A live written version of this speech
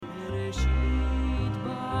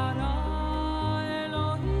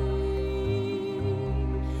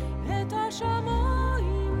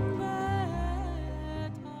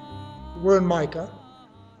We're in Micah,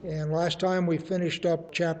 and last time we finished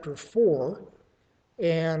up chapter 4,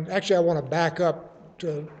 and actually I want to back up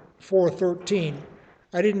to 4:13.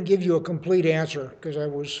 I didn't give you a complete answer because I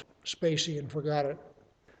was spacey and forgot it.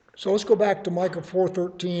 So let's go back to Micah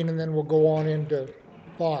 4:13, and then we'll go on into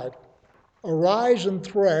 5. Arise and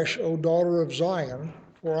thresh, O daughter of Zion,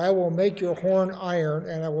 for I will make your horn iron,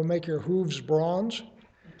 and I will make your hooves bronze.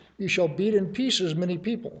 You shall beat in pieces many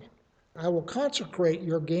people. I will consecrate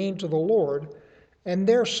your gain to the Lord, and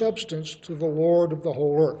their substance to the Lord of the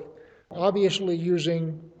whole earth. Obviously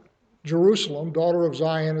using Jerusalem, daughter of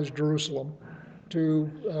Zion is Jerusalem,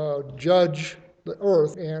 to judge the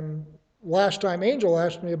earth. And last time Angel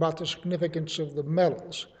asked me about the significance of the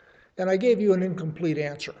metals, and I gave you an incomplete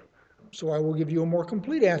answer. So I will give you a more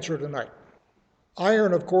complete answer tonight.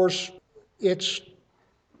 Iron, of course, it's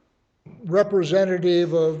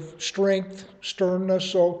representative of strength, sternness.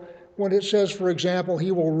 So when it says, for example,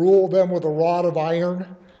 he will rule them with a rod of iron,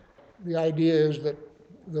 the idea is that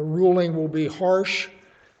the ruling will be harsh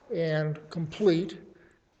and complete.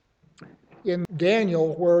 In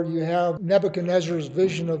Daniel, where you have Nebuchadnezzar's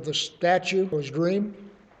vision of the statue, his dream,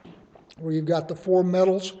 where you've got the four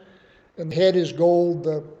metals, and the head is gold,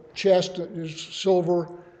 the chest is silver,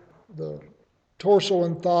 the torso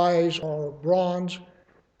and thighs are bronze,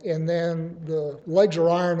 and then the legs are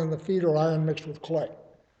iron and the feet are iron mixed with clay.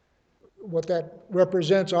 What that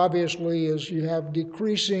represents, obviously, is you have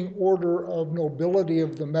decreasing order of nobility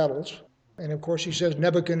of the metals. And of course, he says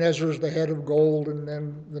Nebuchadnezzar is the head of gold, and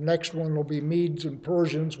then the next one will be Medes and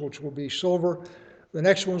Persians, which will be silver. The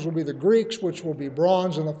next ones will be the Greeks, which will be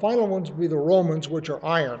bronze, and the final ones will be the Romans, which are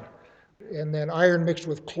iron. And then iron mixed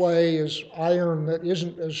with clay is iron that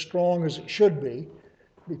isn't as strong as it should be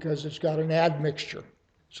because it's got an admixture.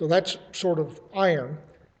 So that's sort of iron.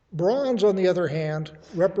 Bronze, on the other hand,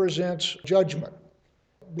 represents judgment,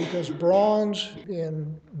 because bronze,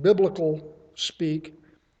 in biblical speak,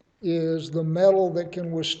 is the metal that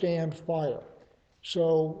can withstand fire.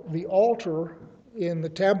 So the altar in the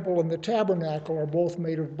temple and the tabernacle are both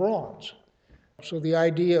made of bronze. So the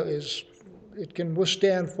idea is it can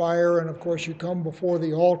withstand fire, and of course you come before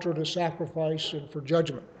the altar to sacrifice and for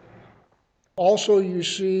judgment. Also you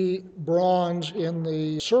see bronze in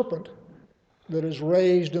the serpent that is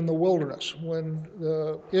raised in the wilderness. When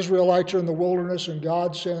the Israelites are in the wilderness and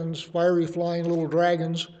God sends fiery flying little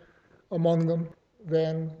dragons among them,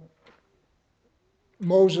 then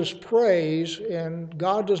Moses prays, and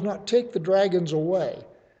God does not take the dragons away.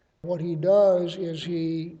 What he does is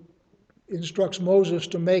he instructs Moses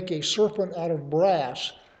to make a serpent out of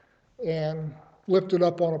brass and lift it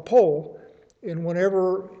up on a pole, and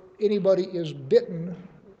whenever anybody is bitten,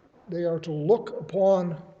 they are to look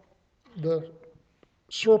upon the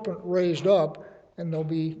serpent raised up, and they'll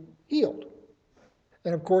be healed.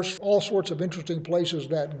 And of course, all sorts of interesting places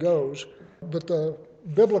that goes, but the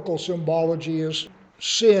biblical symbology is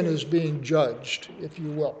sin is being judged, if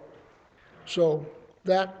you will. So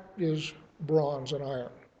that is bronze and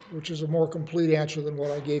iron, which is a more complete answer than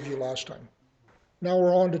what I gave you last time. Now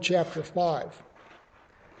we're on to chapter 5.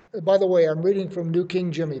 By the way, I'm reading from New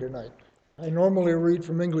King Jimmy tonight. I normally read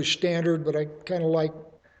from English Standard, but I kind of like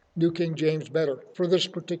New King James better for this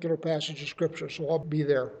particular passage of Scripture, so I'll be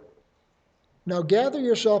there. Now gather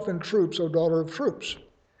yourself in troops, O daughter of troops.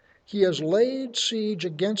 He has laid siege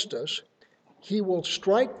against us. He will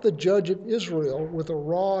strike the judge of Israel with a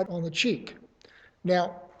rod on the cheek.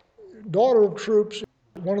 Now, daughter of troops,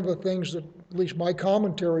 one of the things that at least my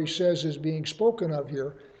commentary says is being spoken of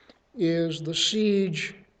here is the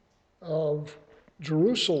siege of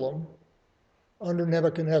Jerusalem under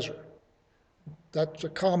Nebuchadnezzar. That's a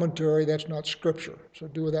commentary, that's not scripture, so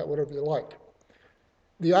do with that whatever you like.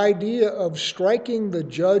 The idea of striking the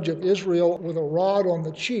judge of Israel with a rod on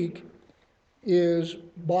the cheek is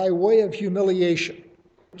by way of humiliation.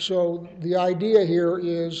 So the idea here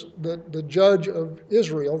is that the judge of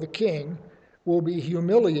Israel, the king, will be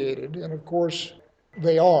humiliated, and of course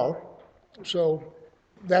they are. So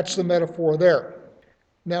that's the metaphor there.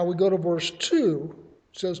 Now we go to verse 2,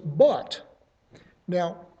 it says, but.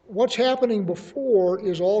 Now, what's happening before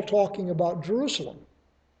is all talking about Jerusalem.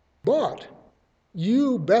 But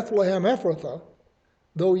you, Bethlehem Ephrathah,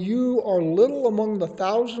 though you are little among the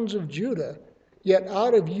thousands of Judah, yet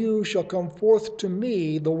out of you shall come forth to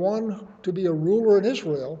me the one to be a ruler in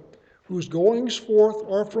Israel, whose goings forth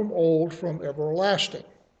are from old, from everlasting.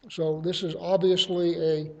 So this is obviously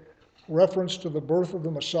a reference to the birth of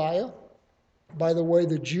the Messiah. By the way,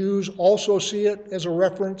 the Jews also see it as a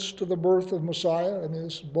reference to the birth of Messiah. I mean,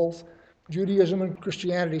 both Judaism and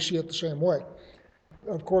Christianity see it the same way.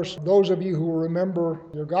 Of course, those of you who remember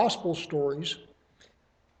your gospel stories,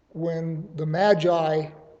 when the Magi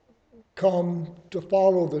come to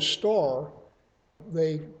follow the star,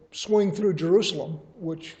 they swing through Jerusalem,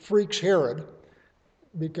 which freaks Herod,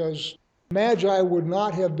 because Magi would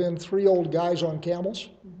not have been three old guys on camels.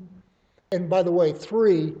 And by the way,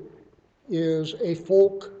 three is a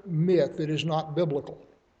folk myth that is not biblical.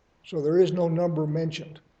 So there is no number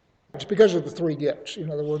mentioned. It's because of the three gifts. In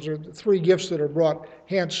other words, there are the three gifts that are brought,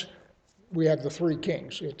 hence we have the three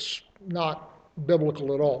kings. It's not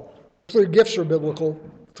biblical at all. Three gifts are biblical,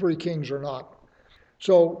 three kings are not.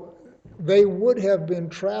 So they would have been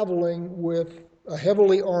traveling with a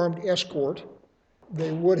heavily armed escort.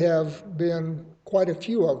 They would have been quite a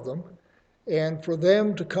few of them. And for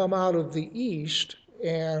them to come out of the east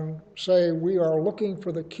and say, we are looking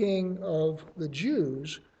for the king of the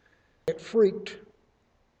Jews, it freaked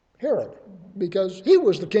Herod, because he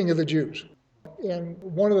was the king of the Jews. And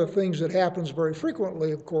one of the things that happens very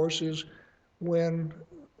frequently, of course, is when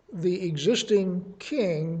the existing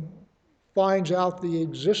king finds out the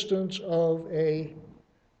existence of a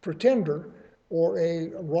pretender or a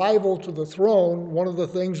rival to the throne, one of the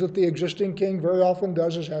things that the existing king very often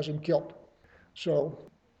does is has him killed. So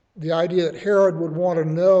the idea that Herod would want to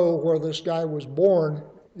know where this guy was born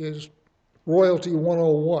is royalty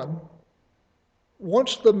 101.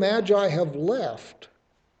 Once the Magi have left,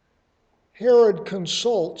 Herod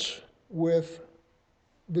consults with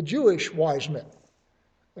the Jewish wise men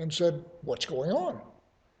and said, what's going on?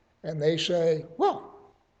 And they say, well,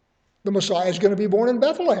 the Messiah is going to be born in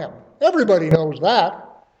Bethlehem. Everybody knows that.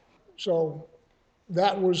 So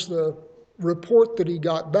that was the report that he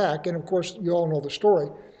got back. And of course, you all know the story.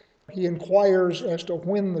 He inquires as to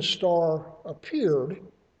when the star appeared,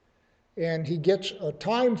 and he gets a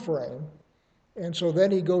time frame. And so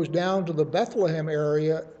then he goes down to the Bethlehem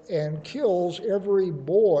area and kills every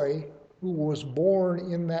boy who was born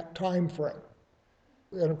in that time frame.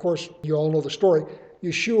 And of course, you all know the story.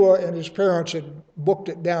 Yeshua and his parents had booked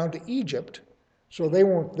it down to Egypt, so they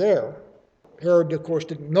weren't there. Herod, of course,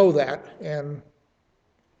 didn't know that and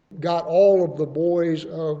got all of the boys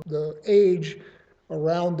of the age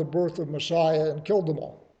around the birth of Messiah and killed them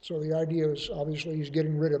all. So the idea is obviously he's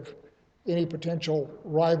getting rid of any potential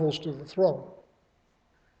rivals to the throne.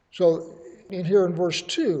 So in here in verse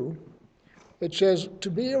 2, it says, to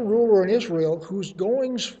be a ruler in Israel whose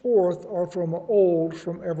goings forth are from old,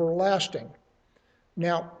 from everlasting.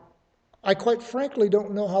 Now, I quite frankly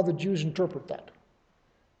don't know how the Jews interpret that.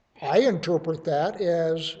 I interpret that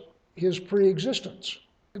as his pre-existence.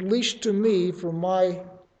 At least to me, from my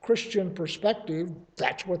Christian perspective,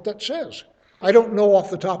 that's what that says. I don't know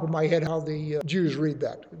off the top of my head how the Jews read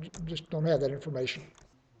that. Just don't have that information.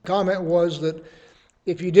 The comment was that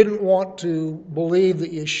if you didn't want to believe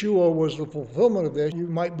that Yeshua was the fulfillment of this, you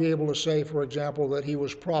might be able to say, for example, that he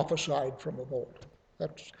was prophesied from of old.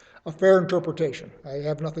 That's a fair interpretation. I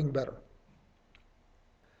have nothing better.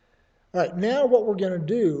 All right, now what we're going to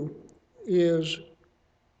do is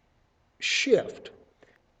shift.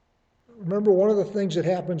 Remember, one of the things that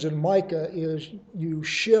happens in Micah is you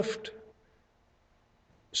shift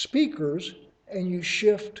speakers and you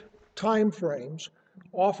shift time frames,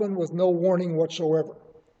 often with no warning whatsoever.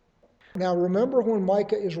 Now remember when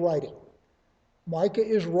Micah is writing. Micah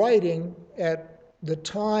is writing at the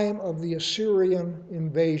time of the Assyrian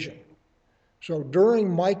invasion. So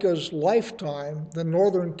during Micah's lifetime, the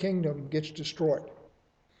northern kingdom gets destroyed.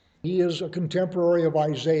 He is a contemporary of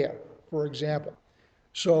Isaiah, for example.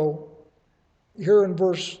 So here in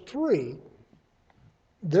verse 3,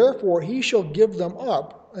 therefore he shall give them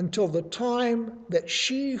up until the time that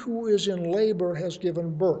she who is in labor has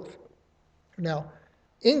given birth. Now,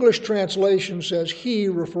 English translation says he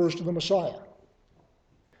refers to the Messiah.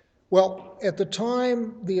 Well, at the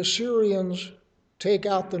time the Assyrians take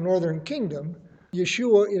out the northern kingdom,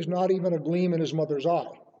 Yeshua is not even a gleam in his mother's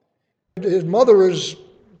eye. His mother is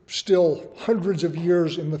still hundreds of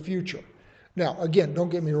years in the future. Now, again, don't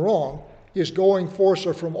get me wrong, his going forths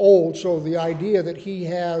are from old, so the idea that he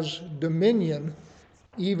has dominion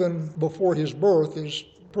even before his birth is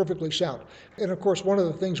perfectly sound. And of course, one of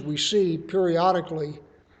the things we see periodically,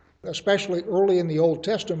 especially early in the Old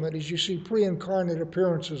Testament, is you see pre-incarnate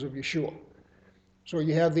appearances of Yeshua. So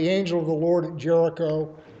you have the angel of the Lord at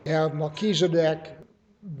Jericho, you have Melchizedek,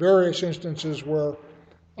 various instances where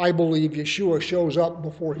I believe Yeshua shows up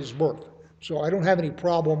before his birth. So I don't have any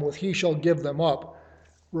problem with he shall give them up,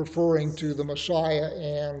 referring to the Messiah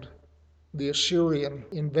and the Assyrian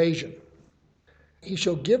invasion. He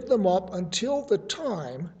shall give them up until the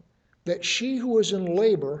time that she who is in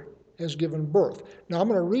labor has given birth. Now I'm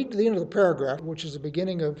going to read to the end of the paragraph, which is the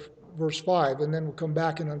beginning of verse 5, and then we'll come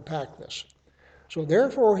back and unpack this. So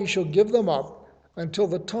therefore he shall give them up until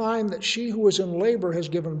the time that she who is in labor has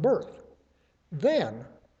given birth. Then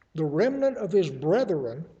the remnant of his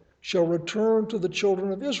brethren shall return to the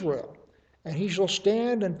children of Israel, and he shall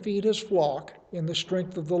stand and feed his flock in the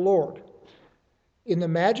strength of the Lord, in the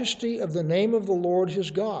majesty of the name of the Lord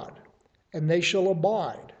his God, and they shall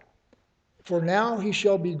abide. For now he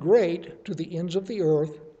shall be great to the ends of the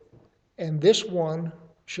earth, and this one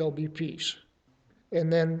shall be peace.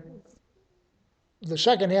 And then the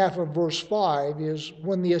second half of verse 5 is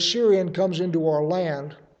when the Assyrian comes into our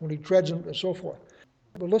land, when he treads and so forth.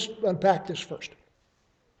 But let's unpack this first.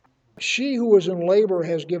 She who is in labor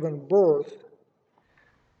has given birth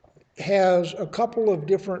has a couple of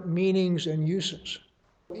different meanings and uses.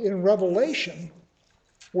 In Revelation,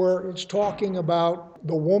 where it's talking about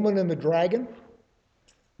the woman and the dragon,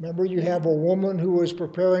 remember you have a woman who is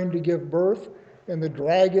preparing to give birth, and the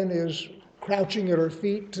dragon is crouching at her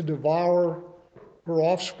feet to devour her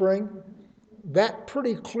offspring. That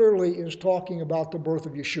pretty clearly is talking about the birth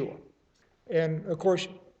of Yeshua. And of course,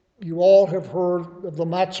 you all have heard of the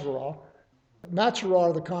Matzerah. Matzerah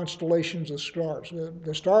are the constellations of stars.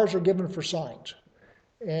 The stars are given for signs.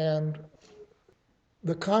 And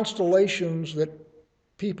the constellations that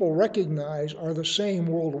people recognize are the same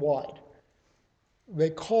worldwide.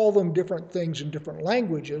 They call them different things in different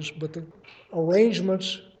languages, but the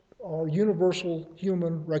arrangements are universal,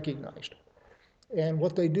 human recognized. And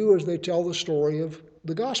what they do is they tell the story of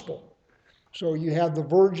the gospel. So you have the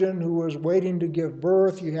virgin who is waiting to give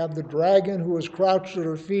birth. You have the dragon who is crouched at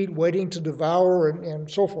her feet waiting to devour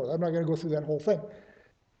and so forth. I'm not going to go through that whole thing.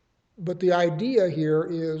 But the idea here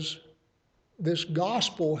is this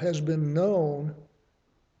gospel has been known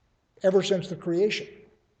ever since the creation.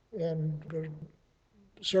 And there's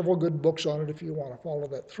several good books on it if you want to follow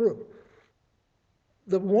that through.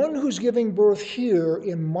 The one who's giving birth here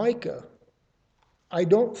in Micah, I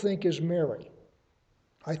don't think is Mary.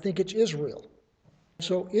 I think it's Israel.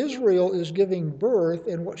 So Israel is giving birth,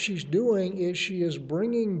 and what she's doing is she is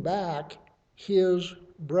bringing back his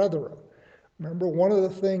brethren. Remember, one of the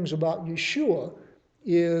things about Yeshua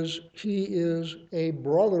is he is a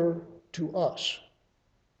brother to us.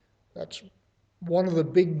 That's one of the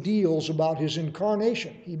big deals about his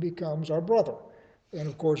incarnation. He becomes our brother. And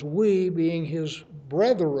of course, we, being his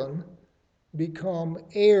brethren, become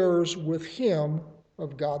heirs with him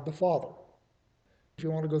of God the Father. If you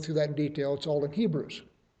want to go through that in detail, it's all in Hebrews.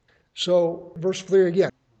 So, verse 3 again.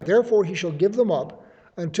 Therefore he shall give them up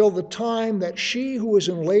until the time that she who is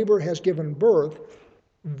in labor has given birth.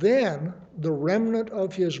 Then the remnant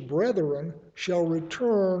of his brethren shall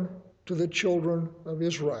return to the children of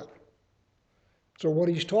Israel. So what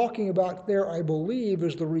he's talking about there, I believe,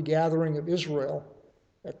 is the regathering of Israel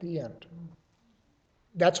at the end.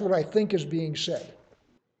 That's what I think is being said.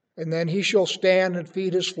 And then he shall stand and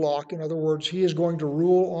feed his flock. In other words, he is going to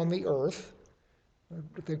rule on the earth.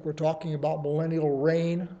 I think we're talking about millennial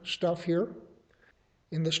reign stuff here.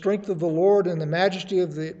 In the strength of the Lord and the majesty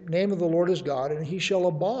of the name of the Lord is God, and he shall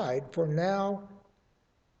abide, for now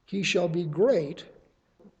he shall be great.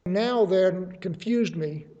 Now then confused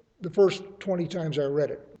me the first 20 times I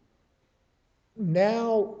read it.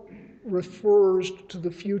 Now refers to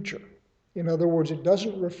the future. In other words, it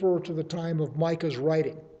doesn't refer to the time of Micah's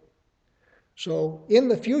writing. So in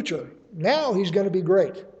the future, now he's going to be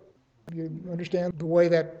great. You understand the way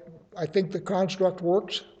that I think the construct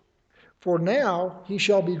works? For now he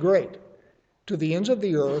shall be great to the ends of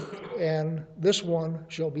the earth, and this one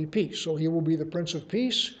shall be peace. So he will be the Prince of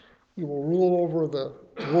Peace. He will rule over the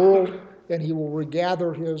world, and he will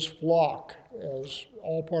regather his flock as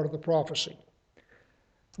all part of the prophecy.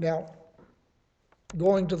 Now,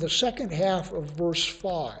 going to the second half of verse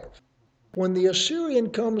 5. When the Assyrian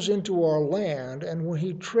comes into our land, and when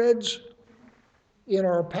he treads in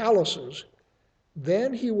our palaces,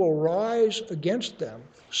 then he will rise against them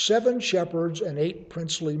 7 shepherds and 8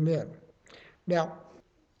 princely men. Now,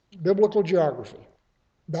 biblical geography.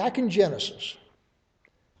 Back in Genesis,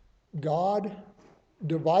 God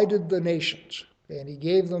divided the nations, and he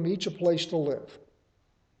gave them each a place to live.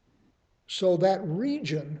 So that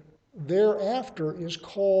region thereafter is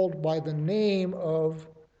called by the name of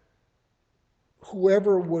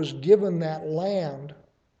whoever was given that land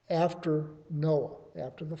after Noah,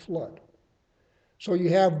 after the flood. So you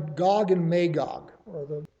have Gog and Magog, or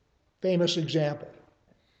the famous example.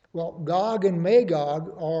 Well, Gog and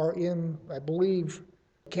Magog are in, I believe,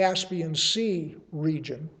 Caspian Sea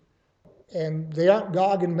region, and they aren't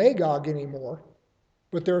Gog and Magog anymore,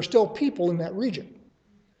 but there are still people in that region.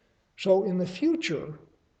 So in the future,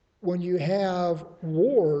 when you have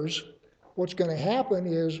wars, what's going to happen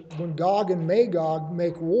is when Gog and Magog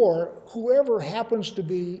make war, whoever happens to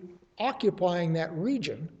be occupying that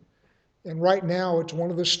region. And right now it's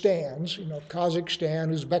one of the stands,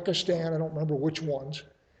 Kazakhstan, Uzbekistan, I don't remember which ones.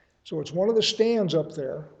 So it's one of the stands up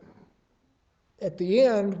there. At the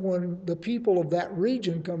end, when the people of that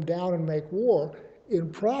region come down and make war, in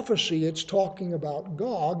prophecy it's talking about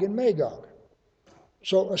Gog and Magog.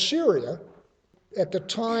 So Assyria, at the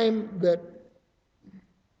time that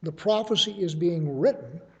the prophecy is being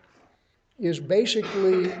written, is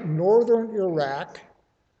basically northern Iraq,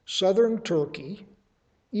 southern Turkey,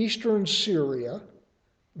 eastern Syria,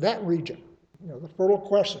 that region, the Fertile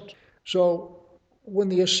Crescent. So when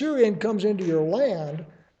the Assyrian comes into your land,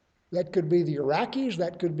 that could be the Iraqis,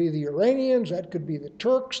 that could be the Iranians, that could be the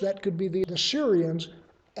Turks, that could be the Assyrians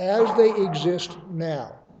as they exist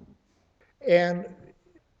now. And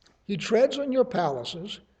he treads on your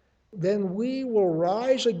palaces, then we will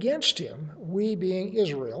rise against him, we being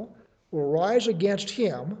Israel, will rise against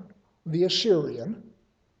him, the Assyrian.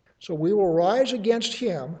 So we will rise against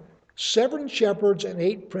him 7 shepherds and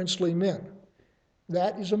 8 princely men.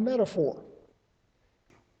 That is a metaphor.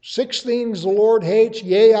 6 things the Lord hates,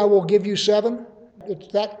 yea, I will give you 7.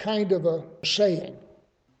 It's that kind of a saying.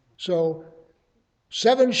 So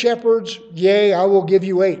 7 shepherds, yea, I will give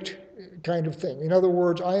you 8, kind of thing. In other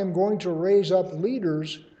words, I am going to raise up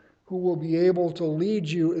leaders who will be able to lead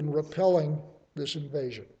you in repelling this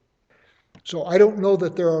invasion. So I don't know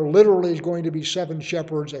that there are literally going to be 7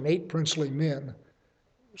 shepherds and 8 princely men,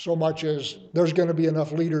 so much as there's going to be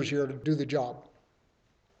enough leaders here to do the job.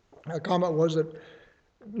 My comment was that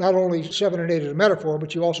not only 7 and 8 is a metaphor,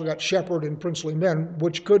 but you also got shepherd and princely men,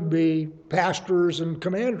 which could be pastors and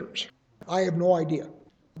commanders. I have no idea.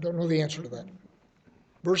 I don't know the answer to that.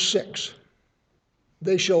 Verse 6,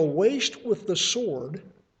 they shall waste with the sword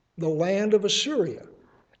the land of Assyria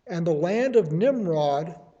and the land of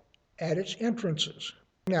Nimrod at its entrances.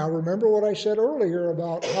 Now, remember what I said earlier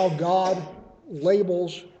about how God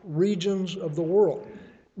labels regions of the world.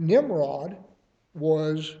 Nimrod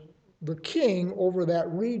was the king over that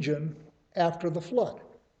region after the flood.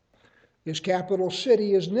 His capital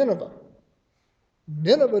city is Nineveh.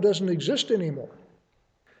 Nineveh doesn't exist anymore.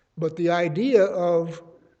 But the idea of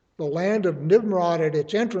the land of Nimrod at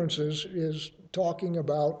its entrances is talking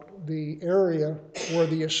about the area where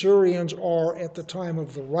the Assyrians are at the time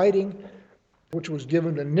of the writing, which was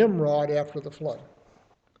given to Nimrod after the flood.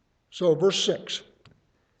 So verse 6,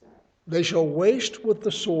 they shall waste with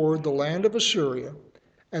the sword the land of Assyria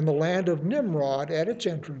and the land of Nimrod at its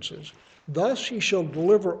entrances. Thus he shall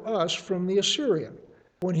deliver us from the Assyrian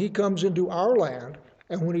when he comes into our land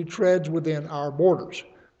and when he treads within our borders.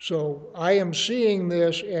 So I am seeing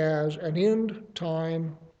this as an end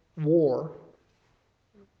time war.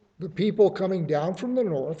 The people coming down from the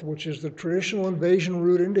north, which is the traditional invasion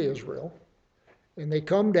route into Israel, and they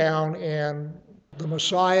come down and the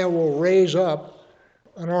Messiah will raise up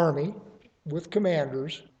an army with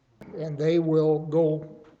commanders, and they will go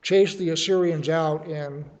chase the Assyrians out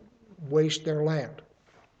and waste their land.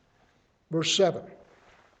 Verse 7,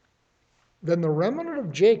 then the remnant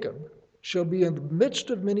of Jacob shall be in the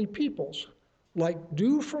midst of many peoples, like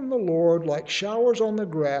dew from the Lord, like showers on the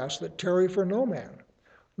grass that tarry for no man,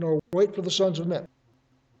 nor wait for the sons of men.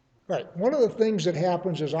 Right, one of the things that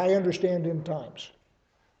happens is I understand end times.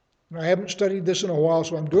 And I haven't studied this in a while,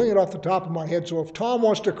 so I'm doing it off the top of my head, so if Tom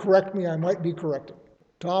wants to correct me, I might be corrected.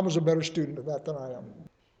 Tom is a better student of that than I am.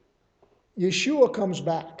 Yeshua comes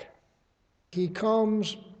back. He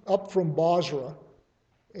comes up from Basra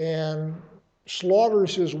and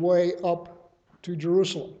slaughters his way up to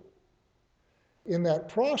Jerusalem. In that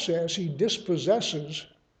process, he dispossesses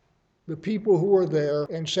the people who are there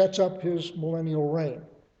and sets up his millennial reign.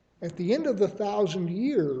 At the end of the 1,000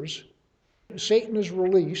 years, Satan is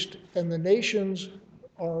released and the nations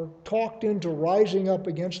are talked into rising up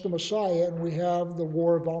against the Messiah, and we have the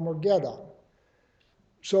war of Armageddon.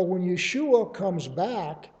 So when Yeshua comes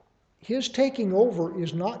back, his taking over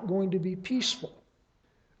is not going to be peaceful.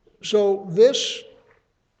 So this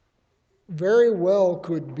very well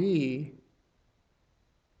could be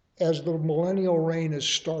as the millennial reign is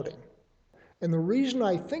starting. And the reason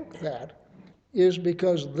I think that is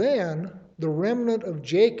because then the remnant of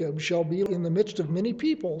Jacob shall be in the midst of many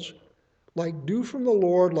peoples, like dew from the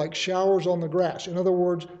Lord, like showers on the grass. In other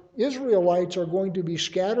words, Israelites are going to be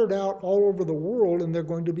scattered out all over the world, and they're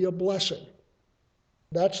going to be a blessing.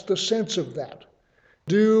 That's the sense of that.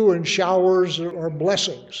 Dew and showers are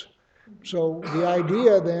blessings. So the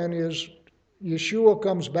idea then is Yeshua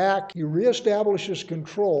comes back, he reestablishes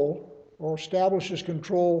control, or establishes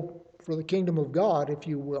control for the kingdom of God, if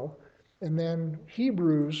you will, and then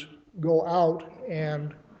Hebrews go out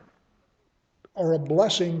and are a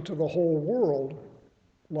blessing to the whole world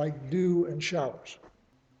like dew and showers.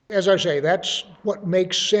 As I say, that's what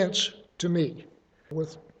makes sense to me.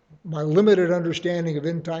 With my limited understanding of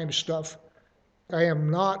end time stuff, I am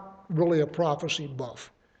not really a prophecy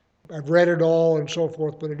buff. I've read it all and so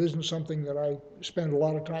forth, but it isn't something that I spend a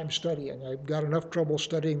lot of time studying. I've got enough trouble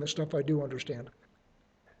studying the stuff I do understand.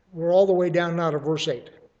 We're all the way down now to verse 8.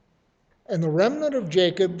 And the remnant of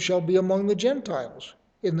Jacob shall be among the Gentiles,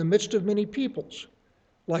 in the midst of many peoples,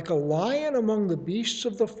 like a lion among the beasts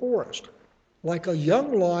of the forest, like a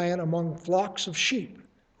young lion among flocks of sheep,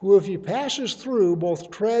 who if he passes through both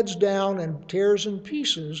treads down and tears in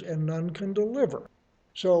pieces, and none can deliver.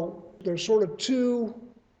 So there's sort of two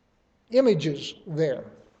images there.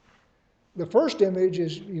 The first image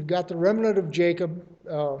is you've got the remnant of Jacob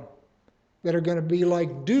that are going to be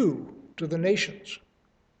like dew to the nations.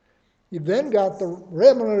 You've then got the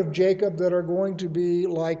remnant of Jacob that are going to be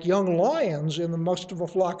like young lions in the midst of a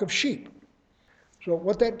flock of sheep. So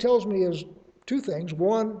what that tells me is two things.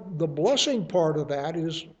 One, the blessing part of that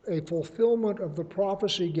is a fulfillment of the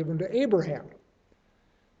prophecy given to Abraham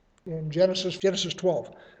in Genesis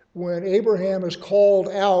 12. When Abraham is called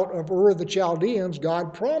out of Ur of the Chaldeans,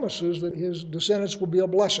 God promises that his descendants will be a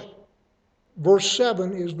blessing. Verse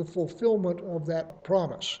 7 is the fulfillment of that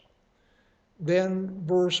promise. Then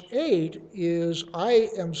verse 8 is, I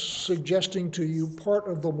am suggesting to you part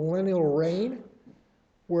of the millennial reign,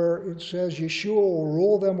 where it says Yeshua will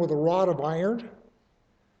rule them with a rod of iron.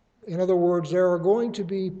 In other words, there are going to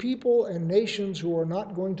be people and nations who are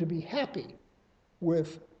not going to be happy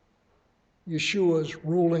with Yeshua's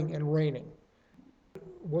ruling and reigning.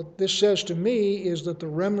 What this says to me is that the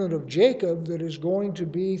remnant of Jacob that is going to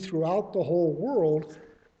be throughout the whole world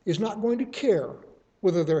is not going to care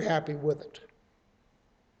whether they're happy with it.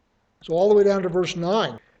 So all the way down to verse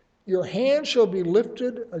 9. Your hand shall be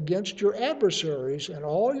lifted against your adversaries, and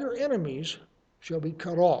all your enemies shall be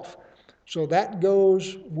cut off. So that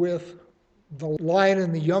goes with the lion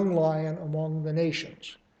and the young lion among the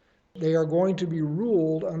nations. They are going to be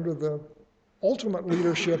ruled under the ultimate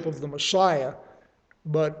leadership of the Messiah,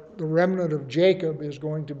 but the remnant of Jacob is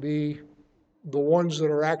going to be the ones that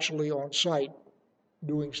are actually on site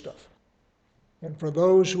doing stuff. And for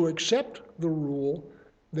those who accept the rule,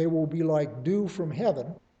 they will be like dew from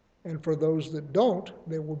heaven, and for those that don't,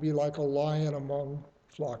 they will be like a lion among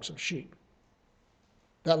flocks of sheep.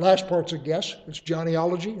 That last part's a guess. It's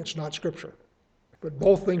genealogy, it's not scripture. But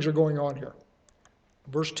both things are going on here.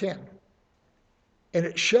 Verse 10. And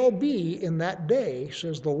it shall be in that day,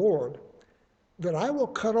 says the Lord, that I will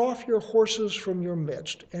cut off your horses from your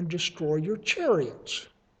midst and destroy your chariots.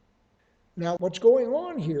 Now, what's going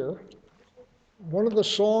on here, one of the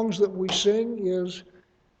songs that we sing is,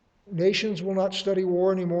 nations will not study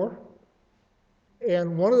war anymore.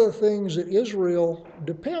 And one of the things that Israel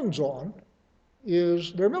depends on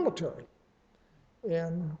is their military.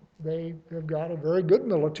 And they have got a very good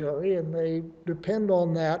military, and they depend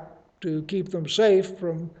on that to keep them safe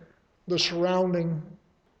from the surrounding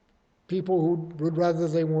people who would rather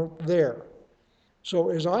they weren't there. So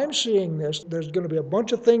as I'm seeing this, there's going to be a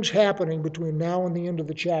bunch of things happening between now and the end of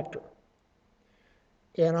the chapter.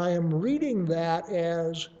 And I am reading that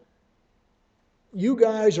as you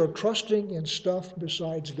guys are trusting in stuff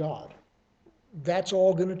besides God. That's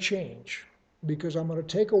all going to change, because I'm going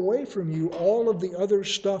to take away from you all of the other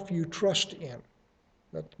stuff you trust in.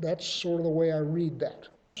 That's sort of the way I read that.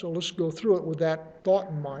 So let's go through it with that thought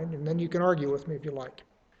in mind, and then you can argue with me if you like.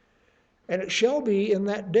 And it shall be in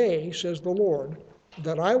that day, says the Lord,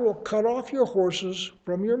 that I will cut off your horses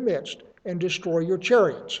from your midst and destroy your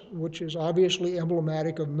chariots, which is obviously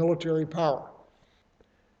emblematic of military power.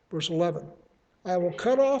 Verse 11. I will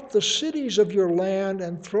cut off the cities of your land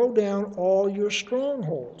and throw down all your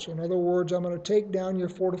strongholds. In other words, I'm going to take down your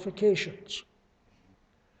fortifications.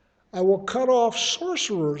 I will cut off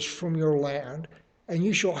sorcerers from your land, and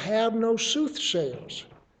you shall have no soothsayers.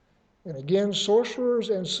 And again, sorcerers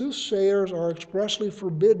and soothsayers are expressly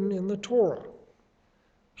forbidden in the Torah.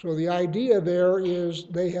 So the idea there is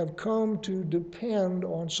they have come to depend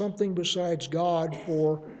on something besides God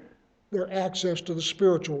for their access to the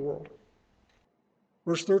spiritual world.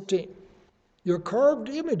 Verse 13, your carved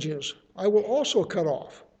images I will also cut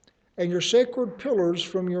off, and your sacred pillars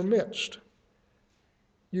from your midst.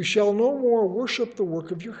 You shall no more worship the work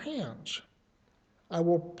of your hands. I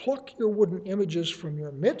will pluck your wooden images from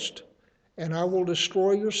your midst, and I will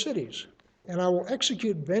destroy your cities, and I will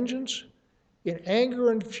execute vengeance in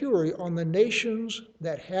anger and fury on the nations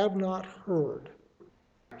that have not heard.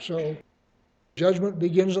 So judgment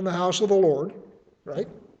begins in the house of the Lord, right,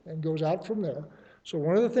 and goes out from there. So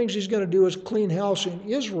one of the things he's going to do is clean house in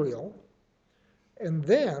Israel, and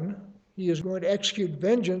then He is going to execute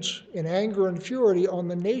vengeance in anger and fury on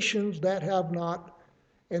the nations that have not.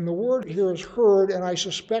 And the word here is heard, and I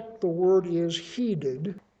suspect the word is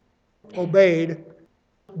heeded, obeyed,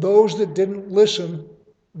 those that didn't listen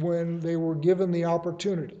when they were given the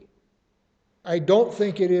opportunity. I don't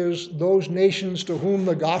think it is those nations to whom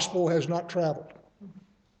the gospel has not traveled.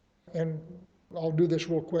 And I'll do this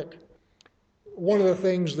real quick. One of the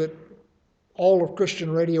things that all of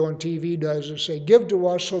Christian radio and TV does is say, give to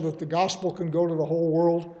us so that the gospel can go to the whole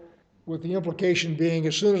world, with the implication being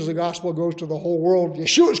as soon as the gospel goes to the whole world,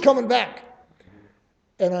 Yeshua's coming back.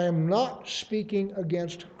 And I am not speaking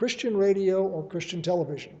against Christian radio or Christian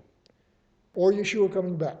television or Yeshua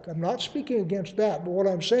coming back. I'm not speaking against that, but what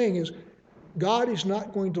I'm saying is God is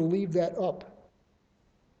not going to leave that up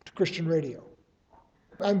to Christian radio.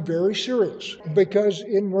 I'm very serious, because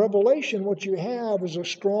in Revelation what you have is a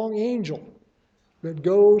strong angel that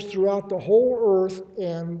goes throughout the whole earth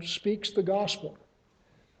and speaks the gospel.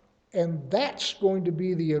 And that's going to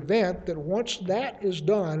be the event that once that is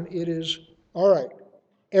done, it is, all right,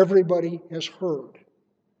 everybody has heard.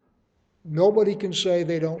 Nobody can say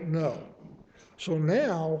they don't know. So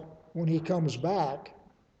now, when he comes back,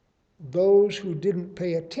 those who didn't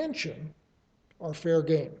pay attention are fair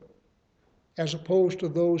game, as opposed to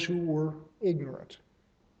those who were ignorant.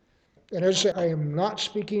 And as I say, I am not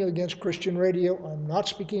speaking against Christian radio. I'm not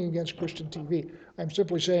speaking against Christian TV. I'm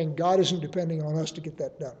simply saying God isn't depending on us to get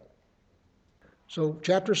that done. So,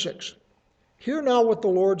 chapter 6. Hear now what the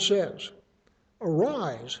Lord says.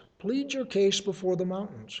 Arise, plead your case before the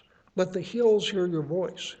mountains. Let the hills hear your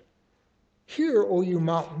voice. Hear, O you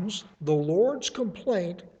mountains, the Lord's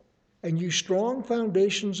complaint, and you strong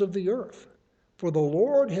foundations of the earth. For the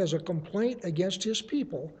Lord has a complaint against his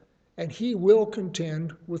people, and he will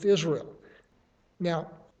contend with Israel.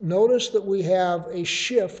 Now, notice that we have a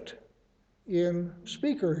shift in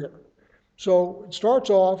speaker here. So it starts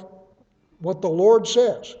off, what the Lord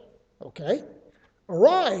says. Okay?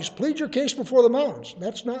 Arise, plead your case before the mountains.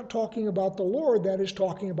 That's not talking about the Lord, that is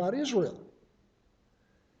talking about Israel.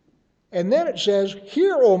 And then it says,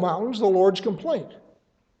 hear, O mountains, the Lord's complaint.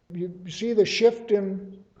 You see the shift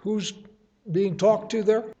in who's being talked to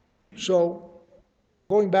there? So,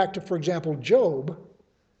 going back to, for example, Job,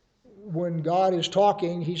 when God is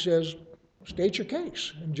talking, he says, state your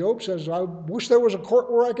case. And Job says, I wish there was a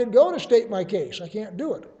court where I could go to state my case. I can't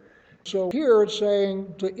do it. So here it's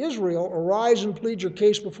saying to Israel, arise and plead your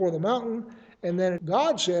case before the mountain. And then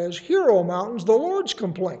God says, hear, O mountains, the Lord's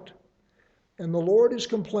complaint. And the Lord is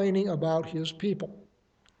complaining about his people.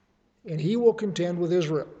 And he will contend with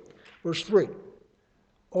Israel. Verse 3,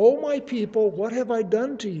 O my people, what have I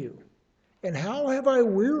done to you? And how have I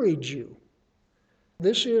wearied you?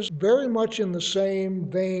 This is very much in the same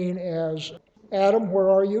vein as Adam, where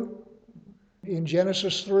are you? In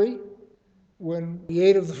Genesis 3, when he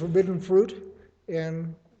ate of the forbidden fruit,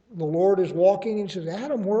 and the Lord is walking and he says,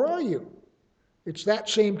 Adam, where are you? It's that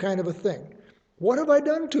same kind of a thing. What have I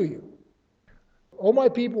done to you? O my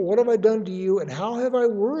people, what have I done to you, and how have I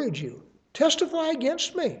worried you? Testify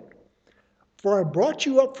against me. For I brought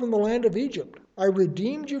you up from the land of Egypt. I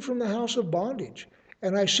redeemed you from the house of bondage.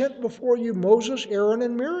 And I sent before you Moses, Aaron,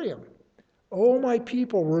 and Miriam. O my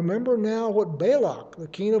people, remember now what Balak, the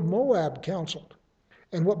king of Moab, counseled,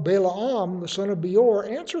 and what Balaam, the son of Beor,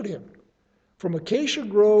 answered him. From Acacia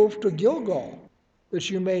Grove to Gilgal,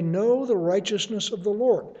 that you may know the righteousness of the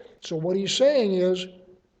Lord. So what he's saying is,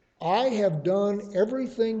 I have done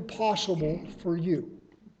everything possible for you.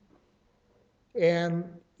 And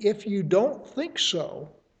if you don't think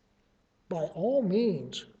so, by all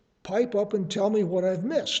means, pipe up and tell me what I've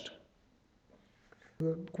missed.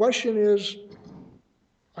 The question is,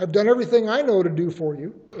 I've done everything I know to do for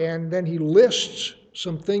you. And then he lists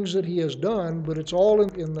some things that he has done, but it's all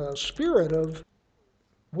in the spirit of,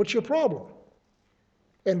 what's your problem?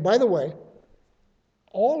 And by the way,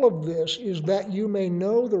 all of this is that you may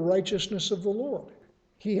know the righteousness of the Lord.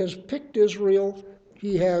 He has picked Israel.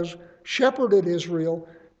 He has shepherded Israel.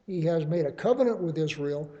 He has made a covenant with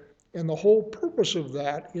Israel. And the whole purpose of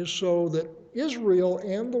that is so that Israel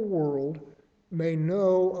and the world may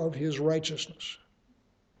know of his righteousness.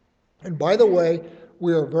 And by the way,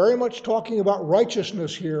 we are very much talking about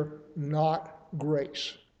righteousness here, not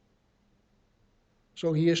grace.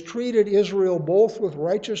 So he has treated Israel both with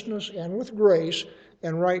righteousness and with grace,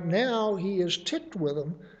 and right now he is ticked with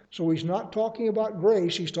them, so he's not talking about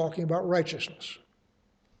grace, he's talking about righteousness.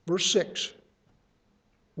 Verse 6,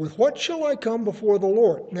 with what shall I come before the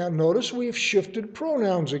Lord? Now notice we've shifted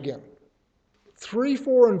pronouns again. 3,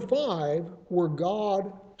 4, and 5 were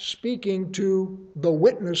God speaking to the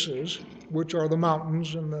witnesses, which are the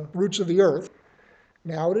mountains and the roots of the earth.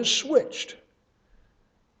 Now it is switched.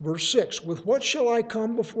 Verse 6, with what shall I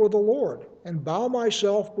come before the Lord and bow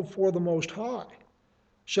myself before the Most High?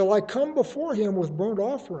 Shall I come before him with burnt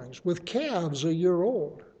offerings, with calves a year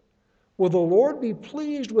old? Will the Lord be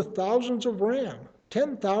pleased with thousands of ram,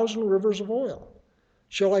 10,000 rivers of oil?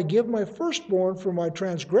 Shall I give my firstborn for my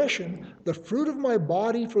transgression, the fruit of my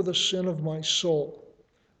body for the sin of my soul?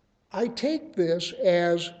 I take this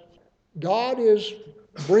as God is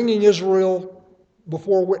bringing Israel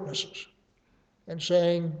before witnesses and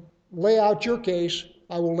saying, lay out your case,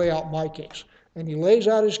 I will lay out my case. And he lays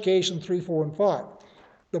out his case in 3, 4, and 5.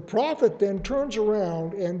 The prophet then turns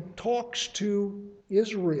around and talks to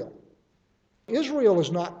Israel. Israel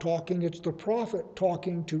is not talking, it's the prophet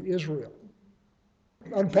talking to Israel.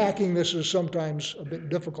 Unpacking this is sometimes a bit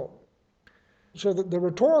difficult. So the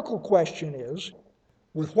rhetorical question is,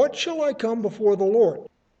 with what shall I come before the Lord?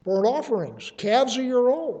 Burnt offerings, calves a year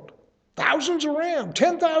old, thousands of ram,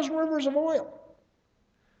 10,000 rivers of oil.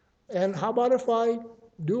 And how about if I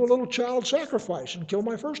do a little child sacrifice and kill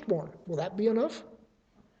my firstborn? Will that be enough?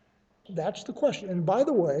 That's the question. And by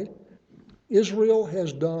the way, Israel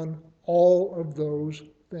has done all of those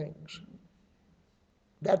things.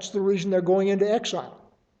 That's the reason they're going into exile.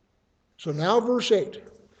 So now verse 8.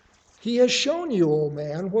 He has shown you, O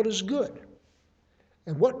man, what is good.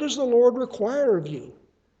 And what does the Lord require of you?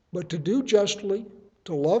 But to do justly,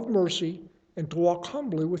 to love mercy, and to walk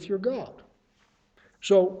humbly with your God.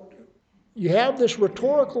 So you have this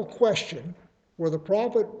rhetorical question where the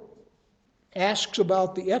prophet asks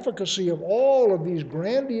about the efficacy of all of these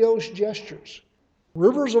grandiose gestures.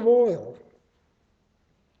 Rivers of oil,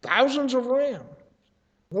 thousands of ram,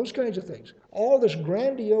 those kinds of things. All this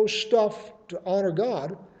grandiose stuff to honor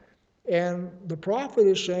God. And the prophet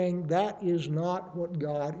is saying that is not what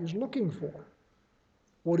God is looking for.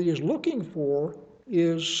 What he is looking for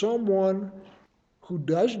is someone who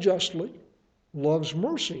does justly, loves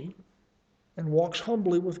mercy, and walks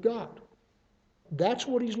humbly with God. That's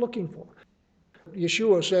what he's looking for.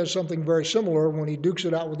 Yeshua says something very similar when he dukes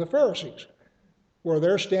it out with the Pharisees, where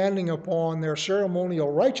they're standing upon their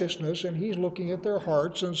ceremonial righteousness, and he's looking at their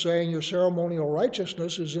hearts and saying, your ceremonial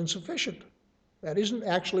righteousness is insufficient. That isn't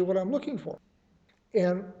actually what I'm looking for.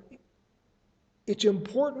 And it's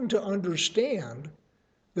important to understand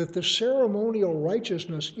that the ceremonial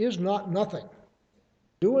righteousness is not nothing.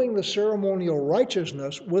 Doing the ceremonial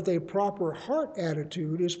righteousness with a proper heart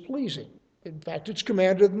attitude is pleasing. In fact, it's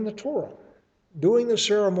commanded in the Torah. Doing the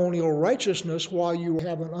ceremonial righteousness while you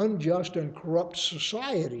have an unjust and corrupt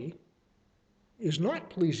society is not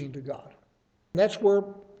pleasing to God. That's where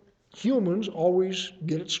humans always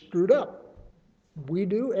get it screwed up. We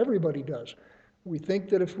do, everybody does. We think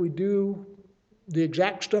that if we do the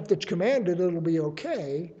exact stuff that's commanded, it'll be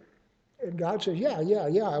okay. And God says, yeah,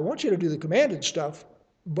 I want you to do the commanded stuff,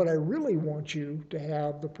 but I really want you to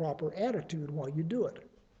have the proper attitude while you do it.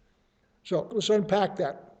 So let's unpack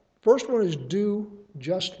that. First one is do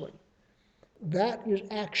justly. That is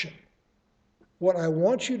action. What I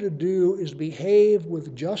want you to do is behave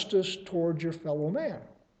with justice towards your fellow man.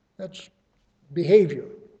 That's behavior.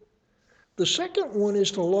 The second one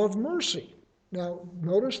is to love mercy. Now,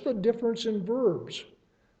 notice the difference in verbs.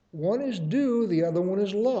 One is do, the other one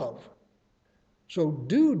is love. So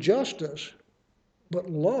do justice, but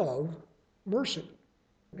love mercy.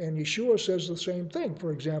 And Yeshua says the same thing,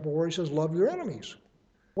 for example, where he says, love your enemies.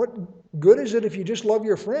 What good is it if you just love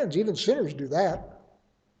your friends? Even sinners do that.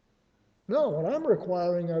 No, what I'm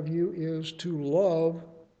requiring of you is to love,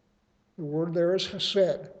 the word there is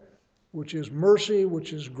hesed, which is mercy,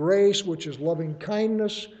 which is grace, which is loving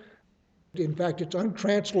kindness. In fact, it's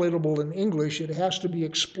untranslatable in English. It has to be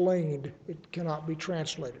explained. It cannot be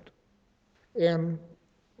translated. And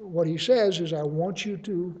what he says is, I want you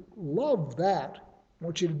to love that. I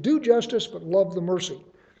want you to do justice, but love the mercy.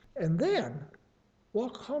 And then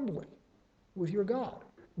walk humbly with your God.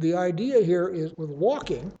 The idea here is with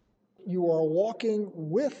walking, you are walking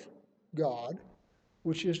with God,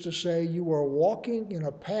 which is to say you are walking in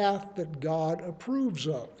a path that God approves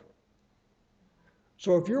of.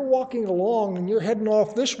 So if you're walking along and you're heading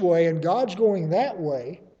off this way and God's going that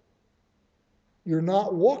way, you're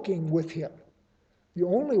not walking with him. You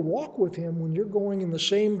only walk with him when you're going in the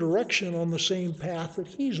same direction on the same path that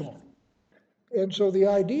he's on. And so the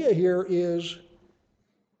idea here is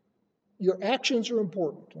your actions are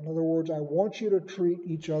important. In other words, I want you to treat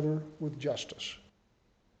each other with justice.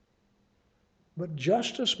 But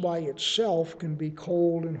justice by itself can be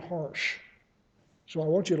cold and harsh. So I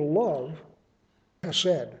want you to love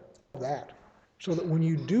hesed, that, so that when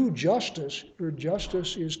you do justice, your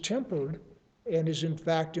justice is tempered and is in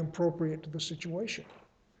fact appropriate to the situation.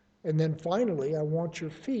 And then finally, I want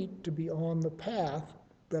your feet to be on the path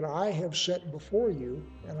that I have set before you,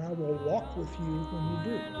 and I will walk with you when you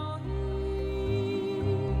do.